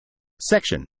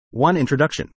Section 1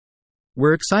 Introduction.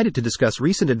 We're excited to discuss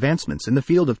recent advancements in the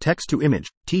field of text-to-image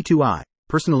 (T2I)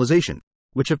 personalization,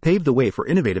 which have paved the way for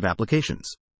innovative applications.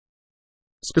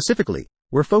 Specifically,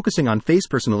 we're focusing on face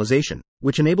personalization,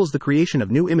 which enables the creation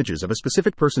of new images of a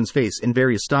specific person's face in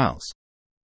various styles.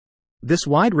 This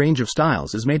wide range of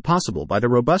styles is made possible by the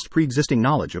robust pre-existing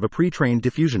knowledge of a pre-trained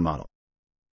diffusion model.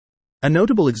 A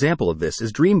notable example of this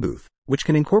is HyperDreamBooth, which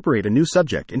can incorporate a new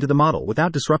subject into the model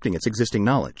without disrupting its existing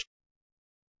knowledge.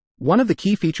 One of the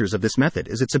key features of this method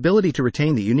is its ability to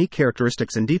retain the unique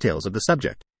characteristics and details of the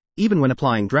subject, even when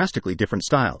applying drastically different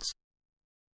styles.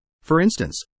 For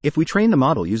instance, if we train the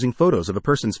model using photos of a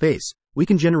person's face, we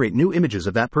can generate new images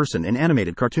of that person in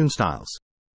animated cartoon styles.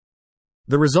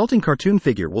 The resulting cartoon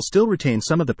figure will still retain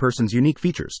some of the person's unique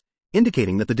features,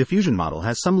 indicating that the diffusion model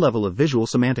has some level of visual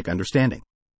semantic understanding.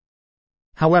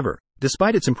 However,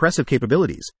 despite its impressive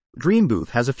capabilities, HyperDreamBooth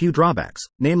has a few drawbacks,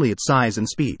 namely its size and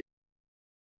speed.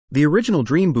 The original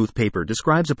HyperDreamBooth paper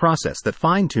describes a process that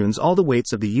fine-tunes all the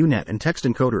weights of the UNet and text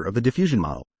encoder of the diffusion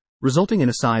model, resulting in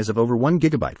a size of over 1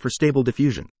 GB for stable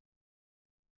diffusion.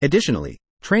 Additionally,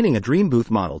 training a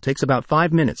HyperDreamBooth model takes about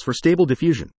 5 minutes for stable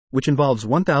diffusion, which involves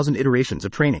 1,000 iterations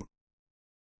of training.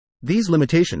 These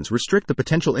limitations restrict the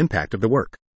potential impact of the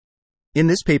work. In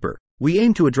this paper, we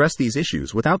aim to address these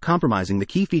issues without compromising the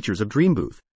key features of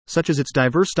HyperDreamBooth, such as its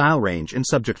diverse style range and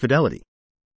subject fidelity.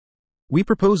 We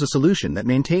propose a solution that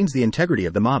maintains the integrity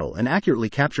of the model and accurately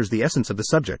captures the essence of the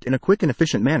subject in a quick and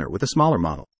efficient manner with a smaller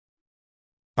model.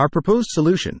 Our proposed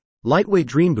solution, Lightweight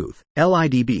HyperDreamBooth,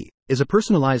 LIDB, is a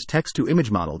personalized text-to-image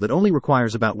model that only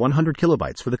requires about 100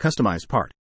 kilobytes for the customized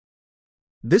part.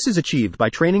 This is achieved by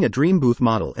training a HyperDreamBooth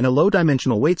model in a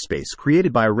low-dimensional weight space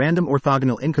created by a random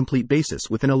orthogonal incomplete basis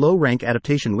within a low-rank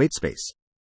adaptation weight space.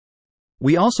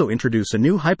 We also introduce a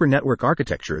new HyperNetwork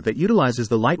architecture that utilizes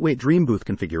the lightweight HyperDreamBooth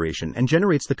configuration and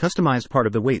generates the customized part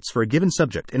of the weights for a given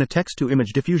subject in a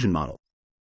text-to-image diffusion model.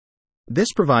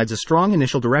 This provides a strong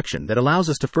initial direction that allows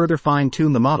us to further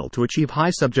fine-tune the model to achieve high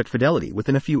subject fidelity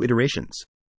within a few iterations.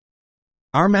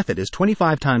 Our method is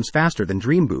 25 times faster than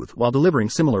HyperDreamBooth while delivering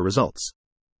similar results.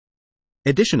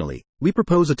 Additionally, we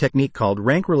propose a technique called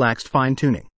rank-relaxed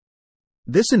fine-tuning.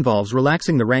 This involves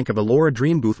relaxing the rank of a LoRa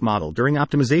HyperDreamBooth model during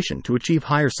optimization to achieve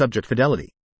higher subject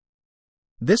fidelity.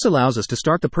 This allows us to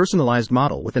start the personalized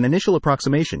model with an initial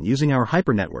approximation using our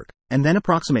HyperNetwork, and then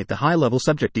approximate the high-level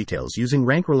subject details using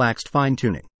rank-relaxed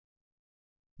fine-tuning.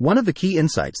 One of the key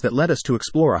insights that led us to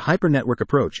explore a HyperNetwork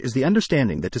approach is the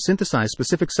understanding that to synthesize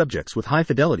specific subjects with high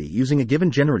fidelity using a given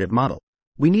generative model,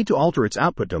 we need to alter its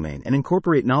output domain and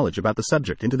incorporate knowledge about the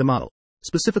subject into the model,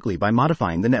 specifically by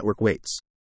modifying the network weights.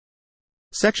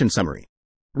 Section Summary.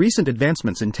 Recent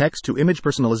advancements in text-to-image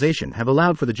personalization have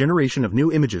allowed for the generation of new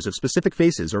images of specific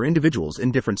faces or individuals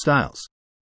in different styles.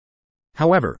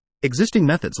 However, existing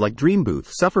methods like HyperDreamBooth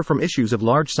suffer from issues of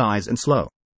large size and slow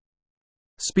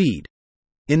speed.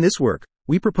 In this work,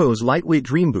 we propose Lightweight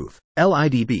HyperDreamBooth,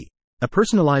 LIDB, a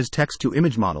personalized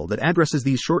text-to-image model that addresses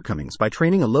these shortcomings by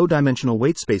training a low-dimensional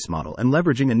weight space model and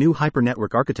leveraging a new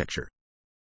HyperNetwork architecture.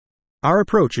 Our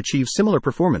approach achieves similar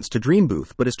performance to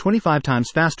HyperDreamBooth but is 25 times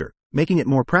faster, making it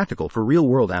more practical for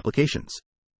real-world applications.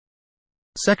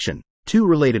 Section 2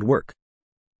 Related Work.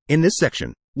 In this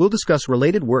section, we'll discuss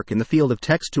related work in the field of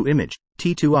text-to-image,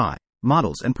 T2I,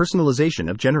 models and personalization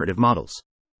of generative models.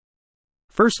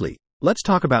 Firstly, let's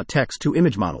talk about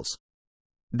text-to-image models.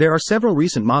 There are several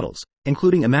recent models,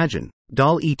 including Imagine,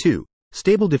 DALL-E2,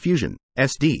 Stable Diffusion,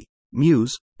 SD,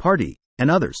 Muse, Party, and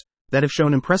others, that have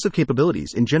shown impressive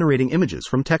capabilities in generating images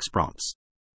from text prompts.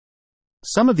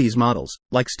 Some of these models,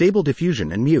 like Stable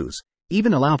Diffusion and Muse,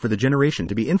 even allow for the generation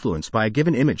to be influenced by a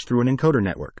given image through an encoder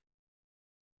network.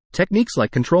 Techniques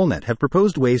like ControlNet have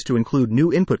proposed ways to include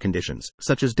new input conditions,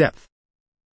 such as depth.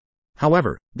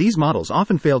 However, these models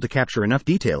often fail to capture enough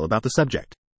detail about the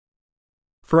subject.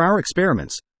 For our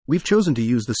experiments, we've chosen to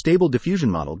use the Stable Diffusion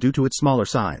model due to its smaller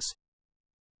size.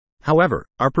 However,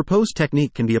 our proposed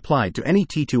technique can be applied to any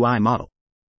T2I model.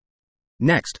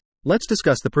 Next, let's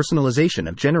discuss the personalization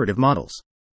of generative models.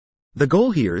 The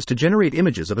goal here is to generate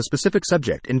images of a specific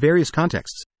subject in various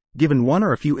contexts, given one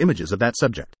or a few images of that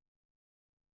subject.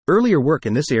 Earlier work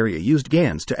in this area used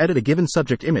GANs to edit a given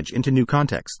subject image into new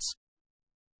contexts.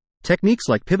 Techniques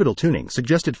like pivotal tuning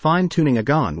suggested fine-tuning a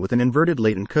GAN with an inverted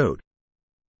latent code.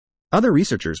 Other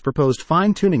researchers proposed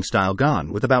fine-tuning style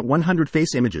GAN with about 100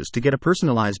 face images to get a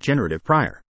personalized generative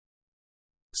prior.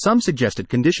 Some suggested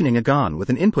conditioning a GAN with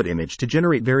an input image to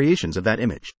generate variations of that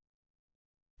image.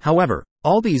 However,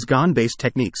 all these GAN-based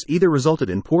techniques either resulted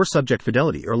in poor subject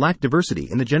fidelity or lacked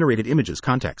diversity in the generated image's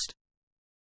context.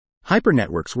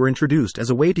 HyperNetworks were introduced as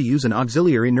a way to use an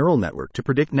auxiliary neural network to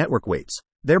predict network weights,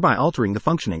 thereby altering the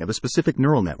functioning of a specific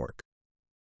neural network.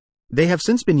 They have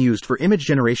since been used for image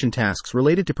generation tasks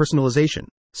related to personalization,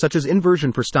 such as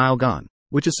inversion for style GAN,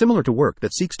 which is similar to work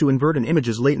that seeks to invert an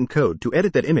image's latent code to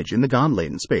edit that image in the GAN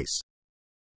latent space.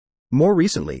 More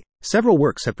recently, several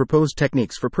works have proposed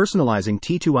techniques for personalizing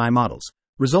T2I models,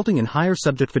 resulting in higher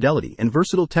subject fidelity and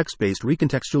versatile text-based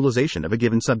recontextualization of a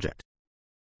given subject.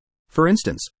 For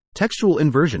instance, textual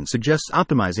inversion suggests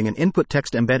optimizing an input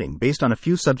text embedding based on a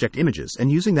few subject images and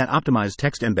using that optimized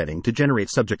text embedding to generate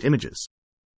subject images.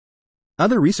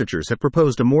 Other researchers have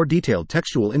proposed a more detailed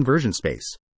textual inversion space.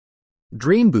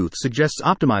 HyperDreamBooth suggests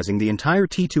optimizing the entire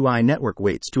T2I network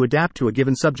weights to adapt to a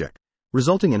given subject,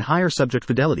 resulting in higher subject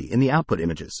fidelity in the output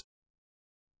images.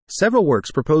 Several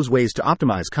works propose ways to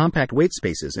optimize compact weight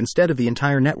spaces instead of the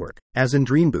entire network, as in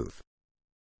HyperDreamBooth.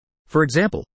 For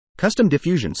example, custom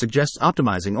diffusion suggests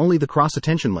optimizing only the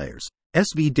cross-attention layers,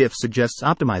 SVDiff suggests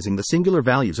optimizing the singular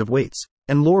values of weights,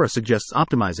 and LoRa suggests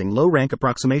optimizing low-rank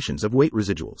approximations of weight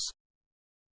residuals.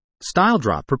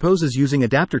 StyleDrop proposes using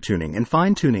adapter tuning and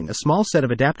fine-tuning a small set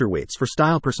of adapter weights for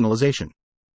style personalization.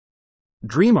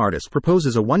 DreamArtist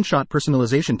proposes a one-shot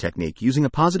personalization technique using a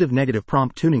positive-negative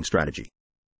prompt tuning strategy.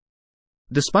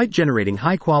 Despite generating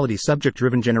high-quality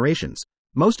subject-driven generations,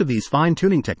 most of these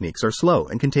fine-tuning techniques are slow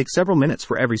and can take several minutes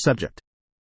for every subject.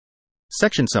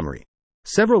 Section summary.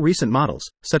 Several recent models,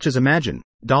 such as Imagine,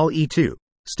 DALL-E2,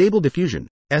 Stable Diffusion,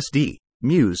 SD,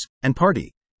 Muse, and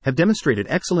Party, have demonstrated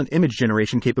excellent image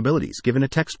generation capabilities given a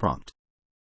text prompt.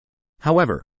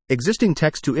 However, existing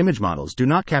text-to-image models do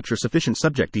not capture sufficient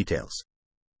subject details.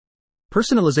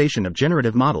 Personalization of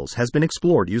generative models has been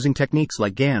explored using techniques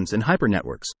like GANs and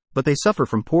HyperNetworks, but they suffer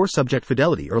from poor subject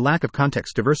fidelity or lack of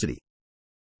context diversity.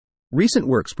 Recent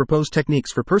works propose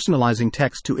techniques for personalizing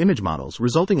text-to-image models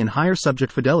resulting in higher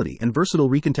subject fidelity and versatile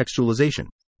recontextualization,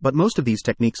 but most of these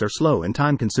techniques are slow and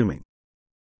time-consuming.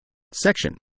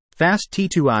 Section. Fast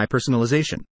T2I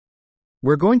personalization.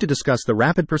 We're going to discuss the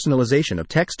rapid personalization of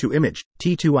text-to-image,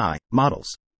 T2I, models.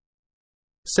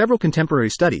 Several contemporary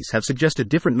studies have suggested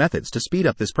different methods to speed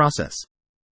up this process.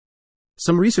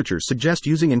 Some researchers suggest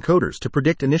using encoders to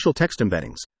predict initial text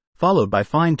embeddings, followed by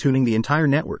fine-tuning the entire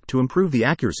network to improve the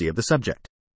accuracy of the subject.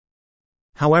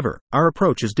 However, our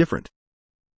approach is different.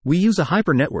 We use a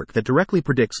hypernetwork that directly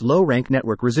predicts low-rank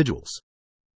network residuals.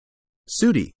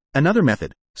 SUDI, another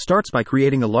method, starts by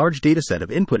creating a large dataset of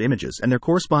input images and their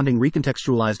corresponding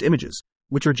recontextualized images,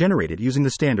 which are generated using the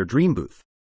standard HyperDreamBooth.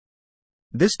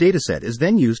 This dataset is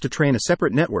then used to train a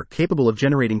separate network capable of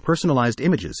generating personalized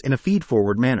images in a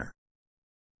feed-forward manner.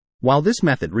 While this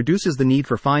method reduces the need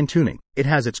for fine-tuning, it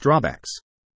has its drawbacks.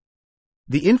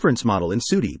 The inference model in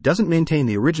SUDI doesn't maintain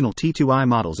the original T2I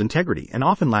model's integrity and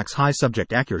often lacks high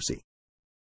subject accuracy.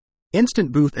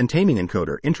 Instant Booth and Taming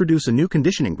Encoder introduce a new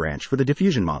conditioning branch for the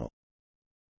diffusion model.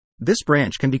 This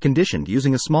branch can be conditioned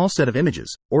using a small set of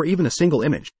images, or even a single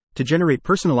image, to generate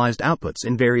personalized outputs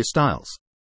in various styles.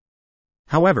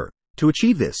 However, to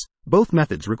achieve this, both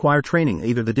methods require training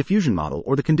either the diffusion model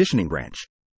or the conditioning branch.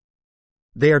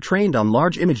 They are trained on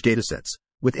large image datasets,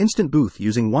 with Instant Booth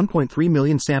using 1.3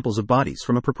 million samples of bodies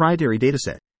from a proprietary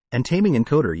dataset, and Taming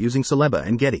Encoder using Celeba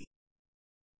and Getty.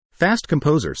 Fast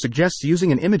Composer suggests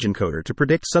using an image encoder to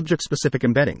predict subject-specific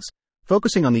embeddings,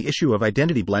 focusing on the issue of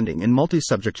identity blending in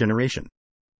multi-subject generation.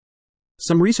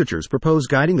 Some researchers propose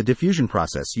guiding the diffusion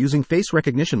process using face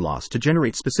recognition loss to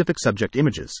generate specific subject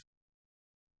images.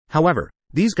 However,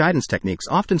 these guidance techniques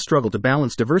often struggle to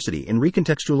balance diversity in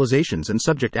recontextualizations and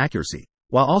subject accuracy,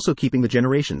 while also keeping the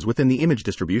generations within the image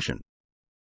distribution.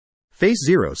 Face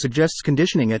Zero suggests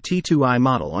conditioning a T2I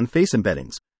model on face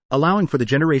embeddings, allowing for the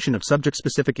generation of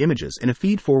subject-specific images in a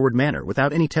feed-forward manner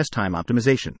without any test time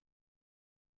optimization.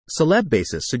 Celeb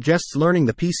Basis suggests learning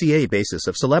the PCA basis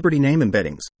of celebrity name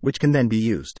embeddings, which can then be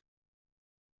used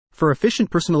for efficient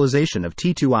personalization of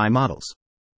T2I models.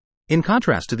 In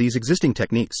contrast to these existing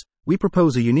techniques, we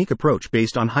propose a unique approach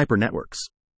based on hypernetworks.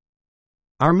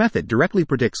 Our method directly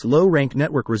predicts low-rank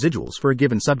network residuals for a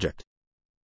given subject.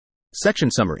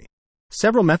 Section summary.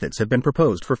 Several methods have been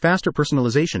proposed for faster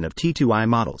personalization of T2I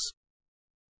models.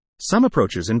 Some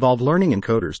approaches involve learning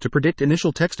encoders to predict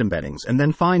initial text embeddings and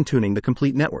then fine-tuning the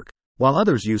complete network, while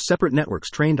others use separate networks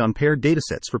trained on paired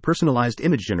datasets for personalized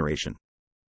image generation.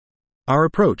 Our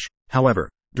approach, however,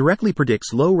 directly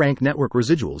predicts low-rank network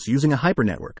residuals using a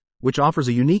hypernetwork, which offers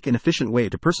a unique and efficient way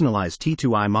to personalize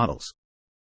T2I models.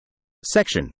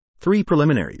 Section 3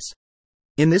 Preliminaries.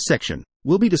 In this section,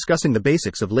 we'll be discussing the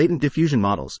basics of latent diffusion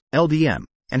models, LDM,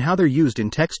 and how they're used in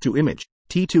text-to-image,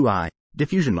 T2I,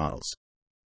 diffusion models.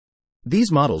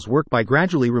 These models work by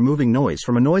gradually removing noise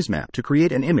from a noise map to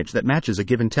create an image that matches a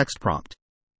given text prompt.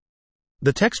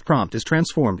 The text prompt is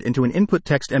transformed into an input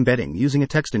text embedding using a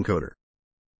text encoder.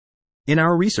 In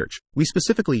our research, we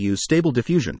specifically use Stable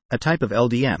Diffusion, a type of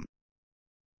LDM.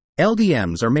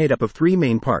 LDMs are made up of three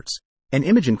main parts: an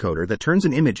image encoder that turns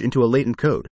an image into a latent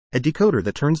code, a decoder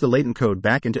that turns the latent code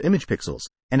back into image pixels,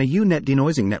 and a U-Net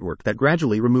denoising network that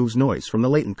gradually removes noise from the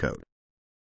latent code.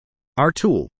 Our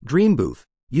tool, DreamBooth,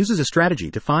 uses a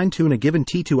strategy to fine-tune a given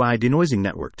T2I denoising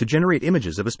network to generate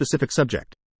images of a specific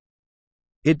subject.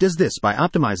 It does this by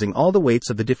optimizing all the weights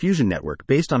of the diffusion network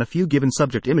based on a few given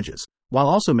subject images, while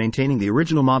also maintaining the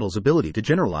original model's ability to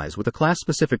generalize with a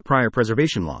class-specific prior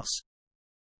preservation loss.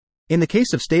 In the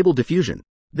case of Stable Diffusion,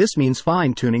 this means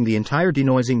fine-tuning the entire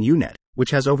denoising U-Net,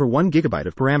 which has over 1 GB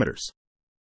of parameters.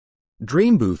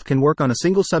 DreamBooth can work on a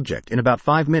single subject in about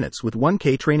 5 minutes with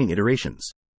 1K training iterations.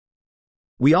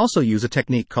 We also use a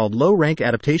technique called low-rank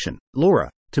adaptation, LoRa,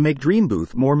 to make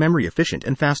DreamBooth more memory efficient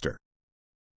and faster.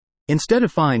 Instead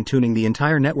of fine-tuning the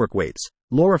entire network weights,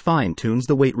 LoRa fine-tunes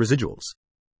the weight residuals.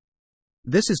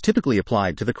 This is typically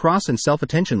applied to the cross and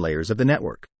self-attention layers of the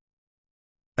network.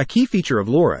 A key feature of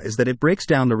LoRa is that it breaks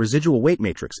down the residual weight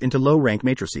matrix into low-rank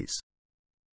matrices.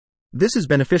 This is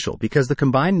beneficial because the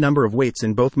combined number of weights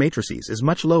in both matrices is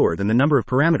much lower than the number of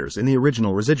parameters in the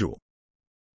original residual.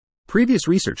 Previous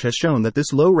research has shown that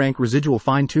this low-rank residual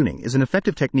fine-tuning is an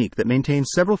effective technique that maintains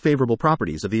several favorable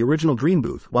properties of the original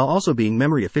DreamBooth while also being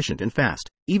memory efficient and fast,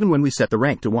 even when we set the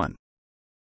rank to 1.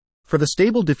 For the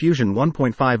Stable Diffusion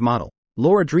 1.5 model,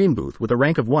 LoRa DreamBooth with a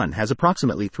rank of 1 has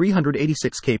approximately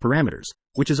 386K parameters,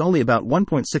 which is only about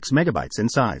 1.6 megabytes in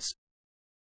size.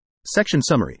 Section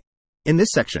Summary. In this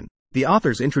section, the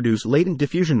authors introduce latent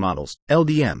diffusion models,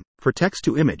 LDM, for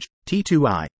text-to-image,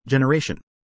 T2I, generation.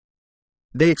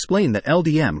 They explain that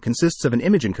LDM consists of an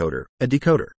image encoder, a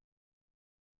decoder,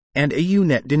 and a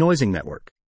U-Net denoising network.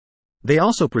 They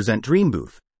also present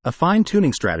DreamBooth, a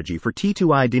fine-tuning strategy for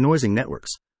T2I denoising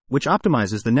networks, which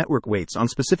optimizes the network weights on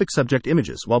specific subject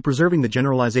images while preserving the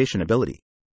generalization ability.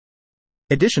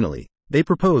 Additionally, they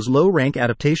propose low-rank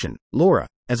adaptation, LoRa,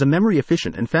 as a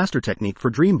memory-efficient and faster technique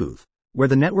for DreamBooth, where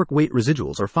the network weight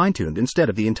residuals are fine-tuned instead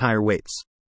of the entire weights.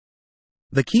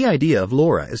 The key idea of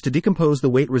LoRa is to decompose the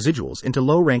weight residuals into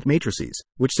low-rank matrices,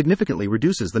 which significantly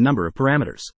reduces the number of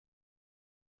parameters.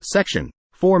 Section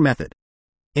 4 Method.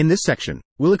 In this section,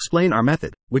 we'll explain our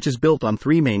method, which is built on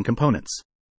 3 main components.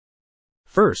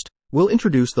 First, we'll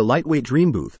introduce the lightweight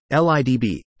DreamBooth,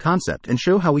 LIDB, concept and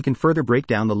show how we can further break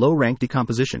down the low-rank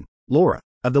decomposition, LoRa,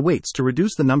 of the weights to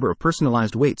reduce the number of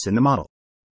personalized weights in the model.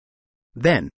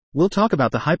 Then, we'll talk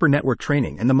about the HyperNetwork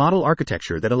training and the model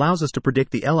architecture that allows us to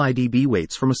predict the LIDB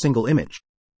weights from a single image.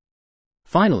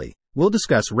 Finally, we'll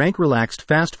discuss rank-relaxed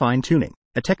fast fine-tuning,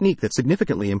 a technique that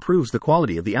significantly improves the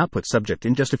quality of the output subject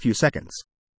in just a few seconds.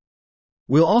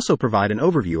 We'll also provide an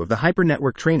overview of the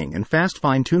HyperNetwork training and fast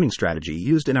fine-tuning strategy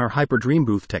used in our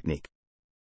HyperDreamBooth technique.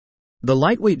 The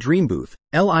lightweight DreamBooth,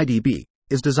 LIDB,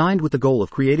 is designed with the goal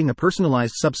of creating a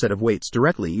personalized subset of weights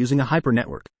directly using a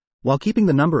HyperNetwork, while keeping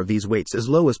the number of these weights as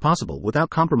low as possible without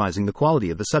compromising the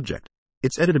quality of the subject,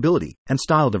 its editability, and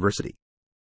style diversity.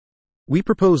 We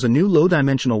propose a new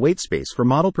low-dimensional weight space for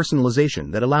model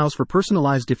personalization that allows for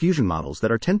personalized diffusion models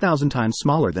that are 10,000 times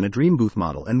smaller than a DreamBooth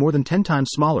model and more than 10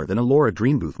 times smaller than a LoRa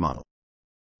DreamBooth model.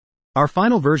 Our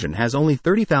final version has only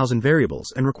 30,000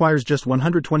 variables and requires just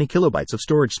 120 kilobytes of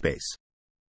storage space.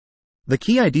 The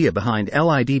key idea behind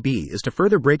LIDB is to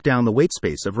further break down the weight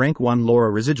space of rank 1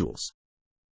 LoRa residuals.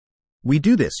 We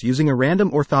do this using a random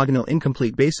orthogonal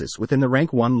incomplete basis within the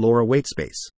rank 1 LoRa weight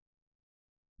space.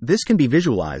 This can be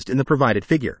visualized in the provided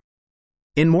figure.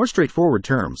 In more straightforward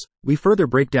terms, we further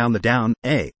break down the down,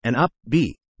 A, and up,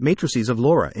 B, matrices of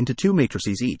LoRa into 2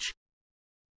 matrices each.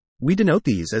 We denote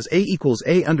these as A equals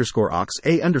A underscore aux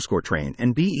A underscore train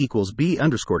and B equals B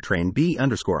underscore train B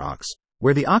underscore aux,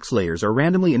 where the aux layers are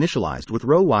randomly initialized with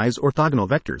row-wise orthogonal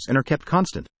vectors and are kept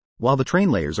constant, while the train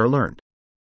layers are learned.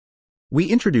 We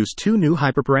introduce 2 new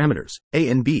hyperparameters, A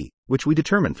and B, which we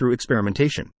determine through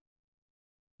experimentation.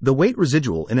 The weight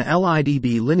residual in a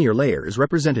LIDB linear layer is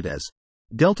represented as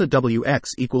delta Wx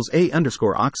equals A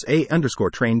underscore aux A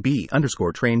underscore train B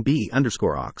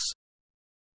underscore aux.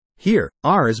 Here,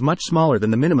 R is much smaller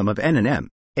than the minimum of N and M,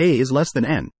 A is less than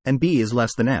N, and B is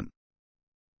less than M.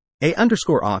 A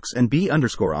underscore aux and B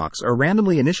underscore aux are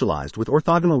randomly initialized with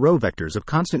orthogonal row vectors of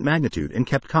constant magnitude and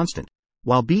kept constant,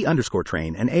 while B underscore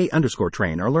train and A underscore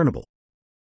train are learnable.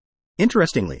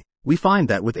 Interestingly, we find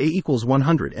that with A equals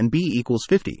 100 and B equals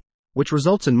 50, which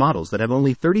results in models that have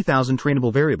only 30,000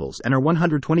 trainable variables and are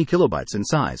 120 kilobytes in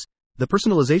size, the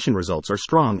personalization results are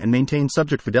strong and maintain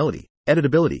subject fidelity,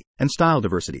 editability, and style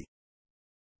diversity.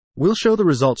 We'll show the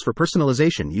results for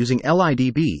personalization using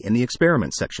LIDB in the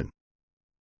experiment section.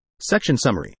 Section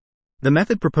summary. The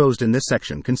method proposed in this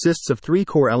section consists of 3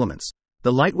 core elements: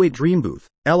 the lightweight DreamBooth,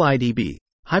 LIDB,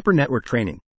 HyperNetwork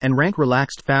training, and rank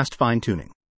relaxed fast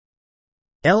fine-tuning.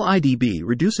 LIDB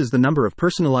reduces the number of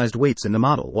personalized weights in the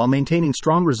model while maintaining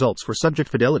strong results for subject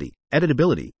fidelity,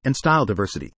 editability, and style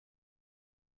diversity.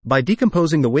 By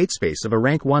decomposing the weight space of a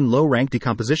rank 1 low rank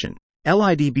decomposition,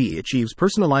 LIDB achieves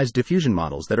personalized diffusion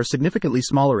models that are significantly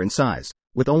smaller in size,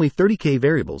 with only 30K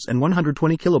variables and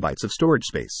 120 kilobytes of storage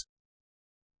space.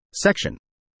 Section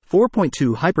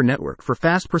 4.2 HyperNetwork for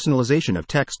fast personalization of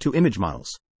text-to-image models.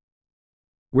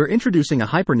 We're introducing a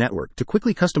HyperNetwork to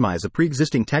quickly customize a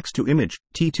pre-existing text-to-image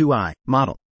T2I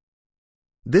model.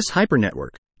 This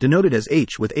HyperNetwork, denoted as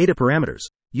H with ADA parameters,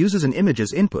 uses an image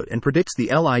as input and predicts the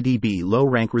LIDB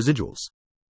low-rank residuals.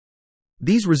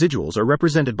 These residuals are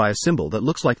represented by a symbol that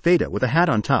looks like theta with a hat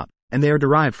on top, and they are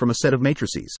derived from a set of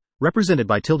matrices, represented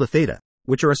by tilde theta,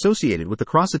 which are associated with the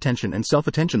cross-attention and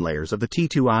self-attention layers of the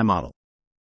T2I model.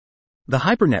 The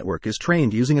HyperNetwork is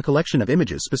trained using a collection of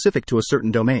images specific to a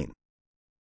certain domain.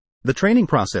 The training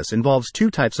process involves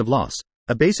 2 types of loss: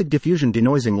 a basic diffusion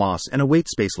denoising loss and a weight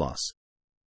space loss.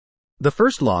 The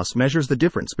first loss measures the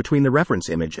difference between the reference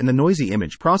image and the noisy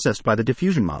image processed by the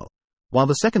diffusion model, while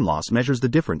the second loss measures the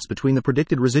difference between the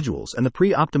predicted residuals and the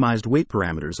pre-optimized weight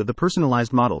parameters of the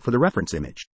personalized model for the reference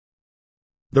image.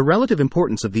 The relative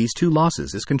importance of these 2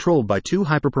 losses is controlled by 2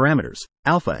 hyperparameters,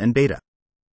 alpha and beta.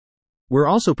 We're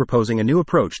also proposing a new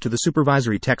approach to the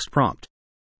supervisory text prompt.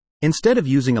 Instead of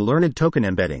using a learned token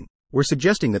embedding, we're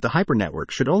suggesting that the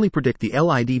HyperNetwork should only predict the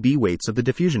LIDB weights of the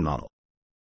diffusion model.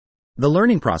 The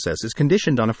learning process is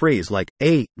conditioned on a phrase like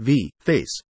A, V,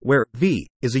 face, where V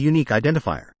is a unique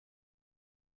identifier.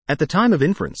 At the time of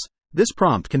inference, this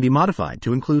prompt can be modified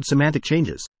to include semantic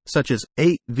changes, such as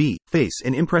A, V, face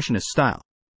in impressionist style.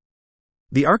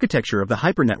 The architecture of the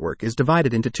HyperNetwork is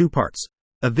divided into 2 parts: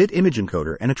 a VIT image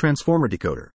encoder and a transformer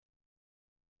decoder.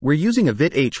 We're using a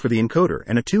VIT-H for the encoder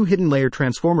and a 2 hidden layer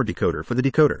transformer decoder for the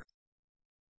decoder.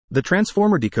 The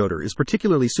transformer decoder is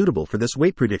particularly suitable for this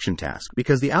weight prediction task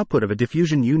because the output of a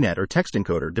diffusion UNet or text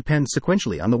encoder depends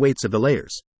sequentially on the weights of the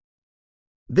layers.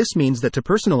 This means that to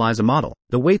personalize a model,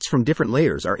 the weights from different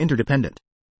layers are interdependent.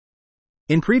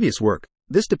 In previous work,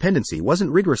 this dependency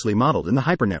wasn't rigorously modeled in the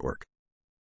HyperNetwork.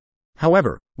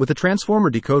 However, with a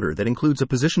transformer decoder that includes a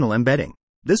positional embedding,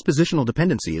 this positional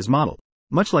dependency is modeled,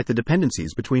 much like the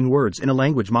dependencies between words in a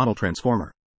language model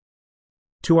transformer.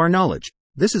 To our knowledge,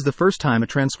 this is the first time a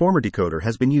transformer decoder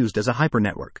has been used as a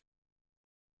HyperNetwork.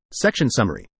 Section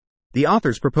summary. The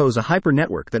authors propose a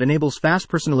HyperNetwork that enables fast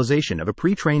personalization of a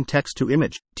pre-trained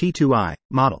text-to-image T2I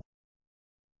model.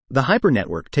 The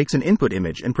HyperNetwork takes an input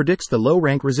image and predicts the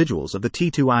low-rank residuals of the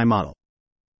T2I model.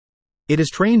 It is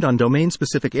trained on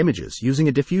domain-specific images using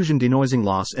a diffusion denoising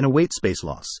loss and a weight space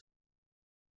loss.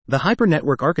 The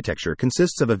HyperNetwork architecture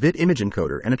consists of a VIT image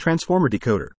encoder and a transformer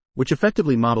decoder, which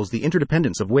effectively models the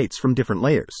interdependence of weights from different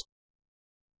layers.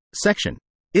 Section.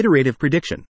 Iterative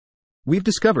prediction. We've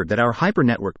discovered that our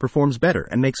HyperNetwork performs better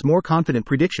and makes more confident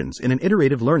predictions in an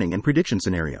iterative learning and prediction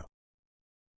scenario.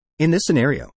 In this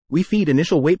scenario, we feed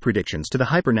initial weight predictions to the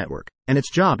HyperNetwork, and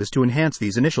its job is to enhance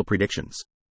these initial predictions.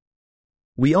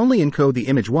 We only encode the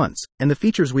image once, and the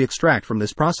features we extract from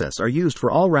this process are used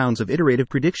for all rounds of iterative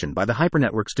prediction by the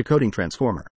HyperNetwork's decoding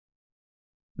transformer.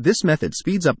 This method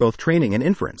speeds up both training and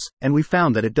inference, and we've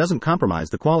found that it doesn't compromise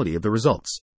the quality of the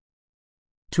results.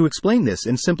 To explain this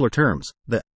in simpler terms,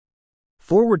 the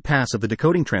forward pass of the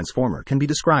decoding transformer can be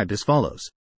described as follows.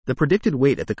 The predicted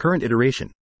weight at the current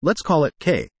iteration, let's call it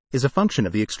K, is a function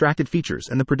of the extracted features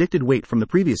and the predicted weight from the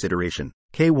previous iteration,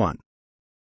 K1.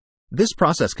 This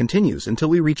process continues until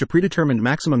we reach a predetermined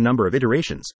maximum number of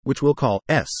iterations, which we'll call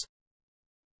S.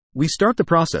 We start the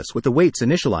process with the weights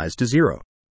initialized to 0.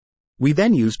 We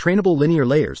then use trainable linear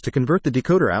layers to convert the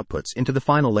decoder outputs into the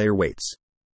final layer weights.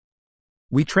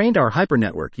 We trained our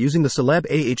HyperNetwork using the Celeb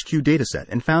AHQ dataset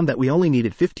and found that we only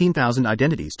needed 15,000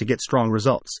 identities to get strong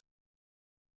results.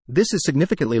 This is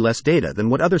significantly less data than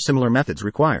what other similar methods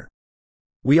require.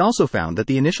 We also found that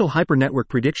the initial HyperNetwork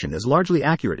prediction is largely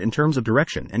accurate in terms of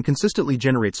direction and consistently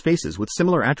generates faces with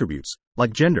similar attributes,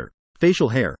 like gender, facial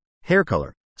hair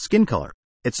color, skin color,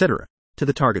 etc., to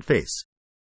the target face.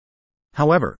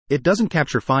 However, it doesn't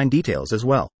capture fine details as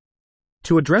well.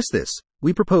 To address this,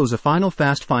 we propose a final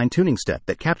fast fine-tuning step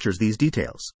that captures these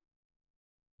details.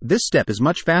 This step is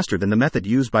much faster than the method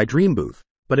used by DreamBooth,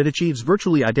 but it achieves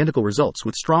virtually identical results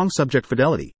with strong subject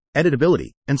fidelity,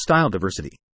 editability, and style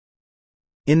diversity.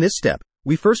 In this step,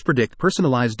 We first predict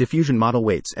personalized diffusion model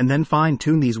weights and then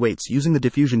fine-tune these weights using the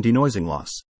diffusion denoising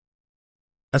loss.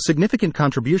 A significant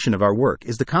contribution of our work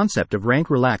is the concept of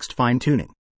rank-relaxed fine-tuning.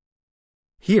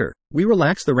 Here, we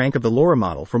relax the rank of the LoRa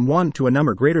model from 1 to a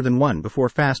number greater than 1 before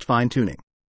fast fine-tuning.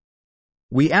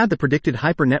 We add the predicted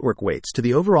HyperNetwork weights to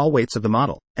the overall weights of the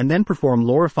model, and then perform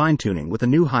LoRa fine-tuning with a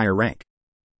new higher rank.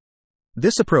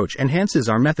 This approach enhances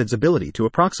our method's ability to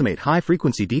approximate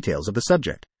high-frequency details of the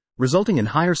subject, resulting in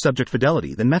higher subject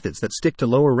fidelity than methods that stick to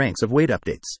lower ranks of weight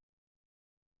updates.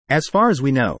 As far as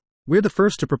we know, we're the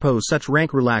first to propose such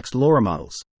rank-relaxed LoRa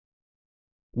models.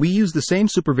 We use the same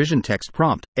supervision text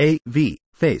prompt, AV,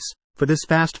 face, for this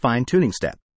fast fine-tuning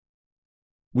step.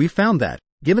 We found that,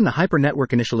 given the HyperNetwork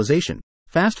initialization,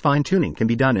 fast fine-tuning can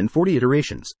be done in 40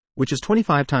 iterations, which is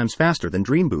 25 times faster than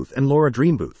DreamBooth and LoRa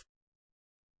DreamBooth.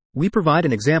 We provide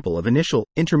an example of initial,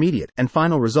 intermediate, and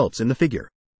final results in the figure.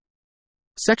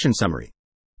 Section summary.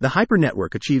 The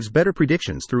HyperNetwork achieves better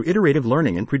predictions through iterative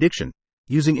learning and prediction,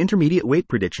 using intermediate weight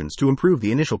predictions to improve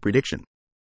the initial prediction.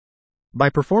 By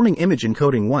performing image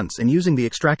encoding once and using the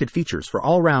extracted features for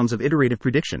all rounds of iterative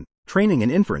prediction, training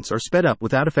and inference are sped up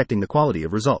without affecting the quality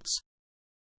of results.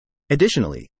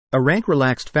 Additionally, a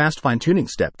rank-relaxed fast fine-tuning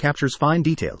step captures fine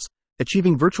details,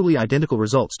 achieving virtually identical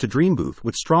results to DreamBooth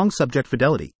with strong subject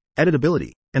fidelity,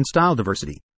 editability, and style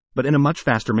diversity, but in a much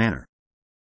faster manner.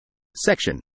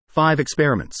 Section 5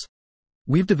 Experiments.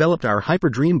 We've developed our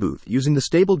HyperDreamBooth using the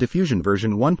Stable Diffusion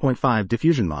version 1.5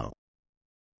 diffusion model.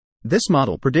 This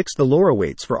model predicts the LoRa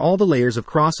weights for all the layers of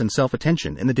cross and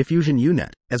self-attention in the diffusion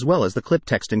UNet, as well as the clip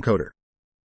text encoder.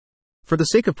 For the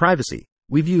sake of privacy,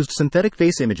 we've used synthetic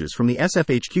face images from the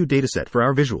SFHQ dataset for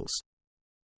our visuals.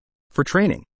 For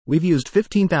training, we've used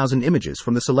 15,000 images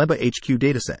from the Celeba HQ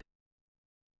dataset.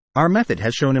 Our method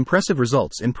has shown impressive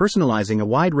results in personalizing a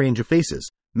wide range of faces,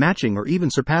 matching or even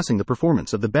surpassing the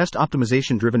performance of the best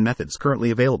optimization-driven methods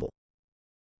currently available.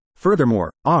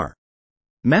 Furthermore, our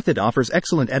method offers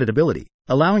excellent editability,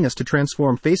 allowing us to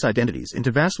transform face identities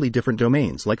into vastly different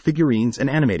domains like figurines and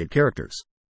animated characters.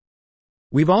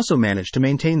 We've also managed to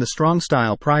maintain the strong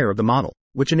style prior of the model,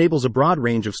 which enables a broad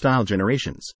range of style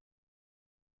generations.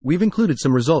 We've included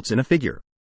some results in a figure.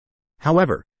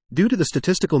 However, due to the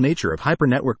statistical nature of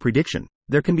HyperNetwork prediction,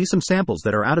 there can be some samples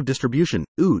that are out of distribution,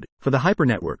 OOD, for the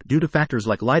HyperNetwork due to factors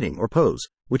like lighting or pose,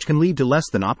 which can lead to less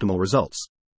than optimal results.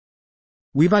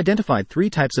 We've identified 3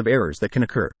 types of errors that can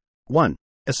occur. 1.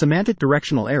 A semantic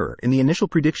directional error in the initial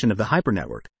prediction of the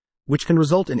HyperNetwork, which can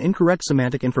result in incorrect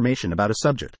semantic information about a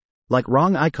subject, like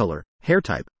wrong eye color, hair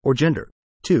type, or gender.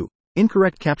 2.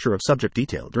 Incorrect capture of subject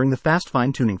detail during the fast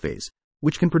fine-tuning phase,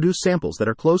 which can produce samples that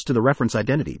are close to the reference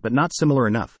identity but not similar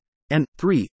enough. And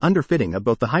 3. Underfitting of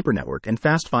both the HyperNetwork and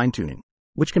fast fine-tuning,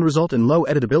 which can result in low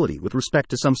editability with respect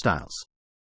to some styles.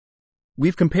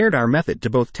 We've compared our method to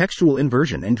both textual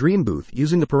inversion and DreamBooth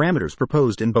using the parameters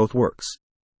proposed in both works.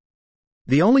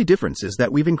 The only difference is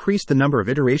that we've increased the number of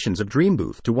iterations of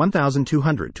DreamBooth to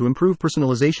 1,200 to improve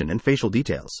personalization and facial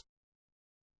details.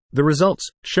 The results,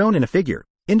 shown in a figure,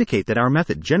 indicate that our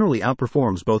method generally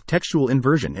outperforms both textual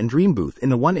inversion and DreamBooth in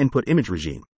the one-input image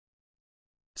regime.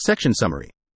 Section summary.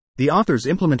 The authors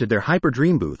implemented their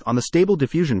HyperDreamBooth on the Stable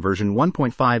Diffusion version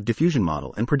 1.5 diffusion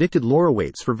model and predicted LoRa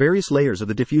weights for various layers of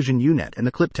the diffusion UNet and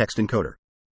the clip text encoder.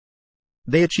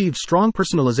 They achieved strong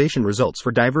personalization results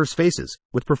for diverse faces,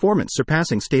 with performance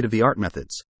surpassing state-of-the-art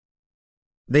methods.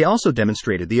 They also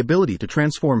demonstrated the ability to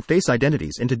transform face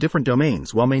identities into different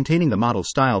domains while maintaining the model's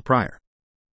style prior.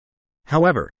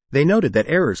 However, they noted that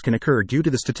errors can occur due to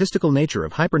the statistical nature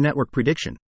of HyperNetwork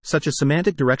prediction, such as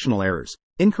semantic directional errors,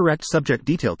 incorrect subject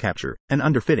detail capture, and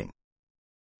underfitting.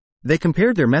 They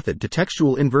compared their method to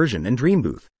textual inversion and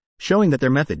DreamBooth, showing that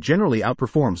their method generally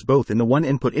outperforms both in the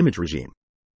one-input image regime.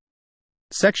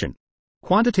 Section.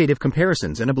 Quantitative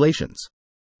comparisons and ablations.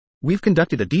 We've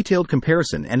conducted a detailed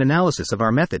comparison and analysis of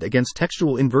our method against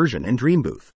textual inversion and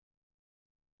DreamBooth.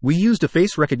 We used a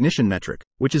face recognition metric,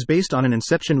 which is based on an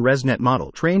Inception ResNet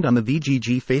model trained on the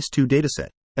VGG Face2 dataset,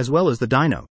 as well as the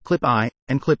Dino, Clip-I,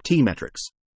 and Clip-T metrics.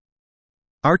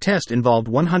 Our test involved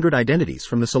 100 identities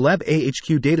from the Celeb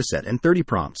AHQ dataset and 30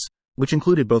 prompts, which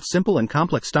included both simple and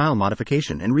complex style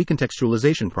modification and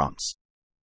recontextualization prompts.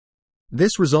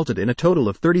 This resulted in a total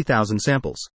of 30,000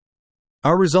 samples.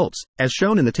 Our results, as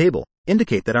shown in the table,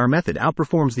 indicate that our method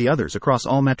outperforms the others across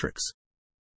all metrics.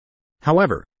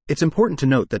 However, it's important to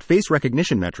note that face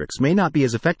recognition metrics may not be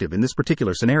as effective in this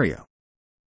particular scenario.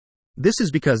 This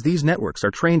is because these networks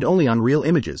are trained only on real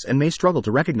images and may struggle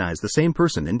to recognize the same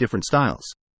person in different styles.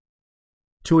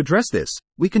 To address this,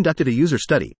 we conducted a user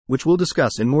study, which we'll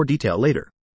discuss in more detail later.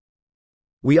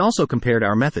 We also compared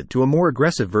our method to a more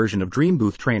aggressive version of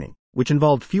DreamBooth training, which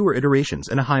involved fewer iterations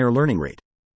and a higher learning rate.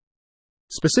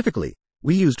 Specifically,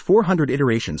 we used 400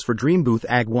 iterations for DreamBooth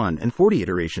AG1 and 40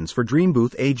 iterations for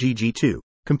DreamBooth AGG2,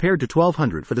 compared to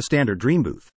 1200 for the standard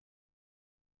DreamBooth.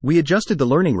 We adjusted the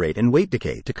learning rate and weight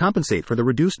decay to compensate for the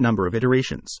reduced number of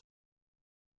iterations.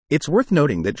 It's worth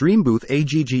noting that DreamBooth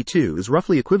AGG2 is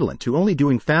roughly equivalent to only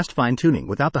doing fast fine-tuning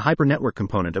without the HyperNetwork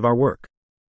component of our work.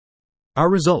 Our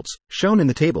results, shown in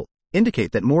the table,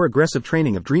 indicate that more aggressive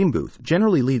training of DreamBooth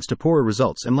generally leads to poorer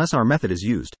results unless our method is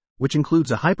used, which includes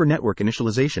a HyperNetwork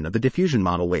initialization of the diffusion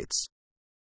model weights.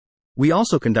 We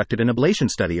also conducted an ablation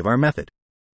study of our method.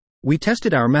 We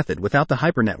tested our method without the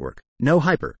HyperNetwork, no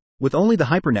Hyper, with only the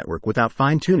HyperNetwork without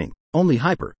fine-tuning, only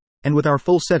Hyper, and with our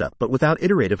full setup but without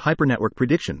iterative HyperNetwork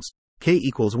predictions, k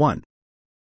equals 1.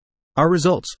 Our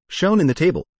results, shown in the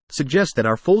table, suggest that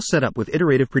our full setup with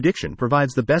iterative prediction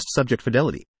provides the best subject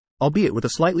fidelity, albeit with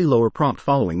a slightly lower prompt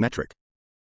following metric.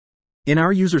 In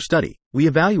our user study, we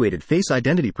evaluated face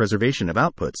identity preservation of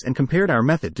outputs and compared our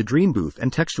method to DreamBooth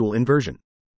and textual inversion.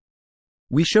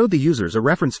 We showed the users a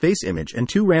reference face image and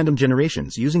 2 random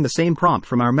generations using the same prompt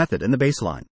from our method and the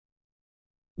baseline.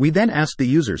 We then asked the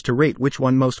users to rate which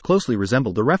one most closely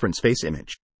resembled the reference face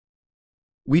image.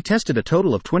 We tested a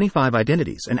total of 25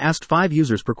 identities and asked 5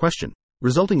 users per question,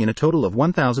 resulting in a total of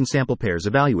 1,000 sample pairs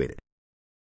evaluated.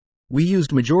 We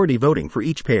used majority voting for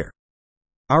each pair.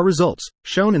 Our results,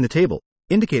 shown in the table,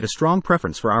 indicate a strong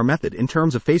preference for our method in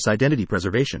terms of face identity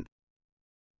preservation.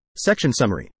 Section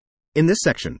summary. In this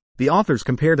section, the authors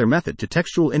compare their method to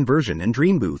textual inversion and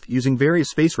DreamBooth using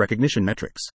various face recognition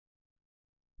metrics.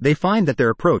 They find that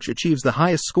their approach achieves the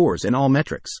highest scores in all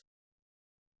metrics.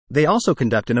 They also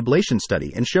conduct an ablation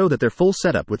study and show that their full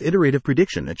setup with iterative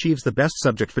prediction achieves the best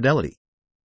subject fidelity.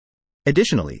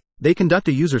 Additionally, they conduct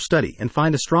a user study and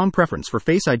find a strong preference for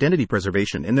face identity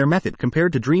preservation in their method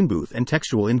compared to DreamBooth and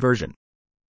textual inversion.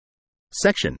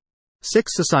 Section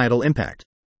 6. Societal impact.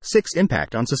 6.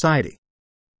 Impact on society.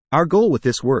 Our goal with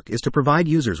this work is to provide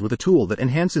users with a tool that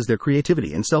enhances their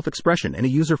creativity and self-expression in a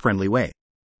user-friendly way.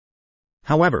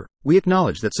 However, we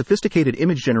acknowledge that sophisticated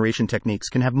image generation techniques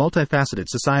can have multifaceted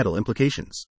societal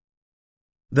implications.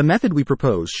 The method we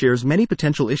propose shares many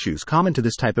potential issues common to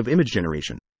this type of image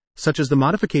generation, such as the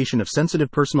modification of sensitive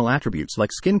personal attributes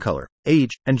like skin color,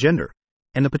 age, and gender,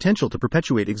 and the potential to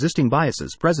perpetuate existing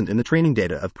biases present in the training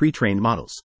data of pre-trained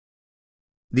models.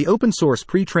 The open-source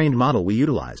pre-trained model we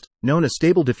utilized, known as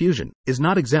Stable Diffusion, is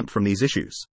not exempt from these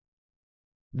issues.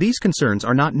 These concerns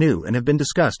are not new and have been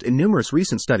discussed in numerous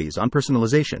recent studies on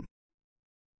personalization.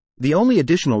 The only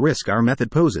additional risk our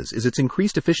method poses is its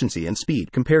increased efficiency and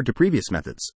speed compared to previous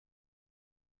methods.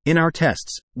 In our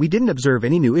tests, we didn't observe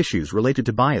any new issues related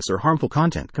to bias or harmful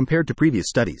content compared to previous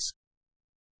studies.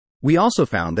 We also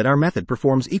found that our method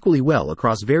performs equally well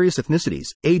across various ethnicities,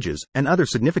 ages, and other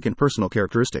significant personal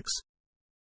characteristics.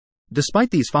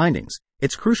 Despite these findings,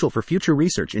 it's crucial for future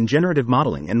research in generative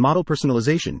modeling and model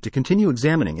personalization to continue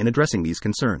examining and addressing these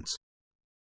concerns.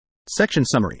 Section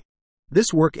summary.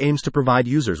 This work aims to provide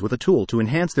users with a tool to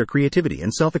enhance their creativity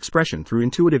and self-expression through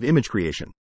intuitive image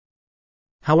creation.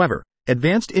 However,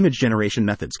 advanced image generation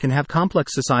methods can have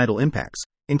complex societal impacts,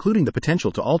 including the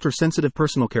potential to alter sensitive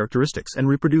personal characteristics and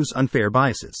reproduce unfair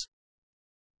biases.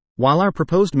 While our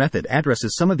proposed method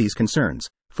addresses some of these concerns,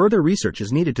 further research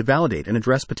is needed to validate and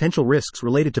address potential risks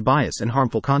related to bias and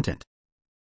harmful content.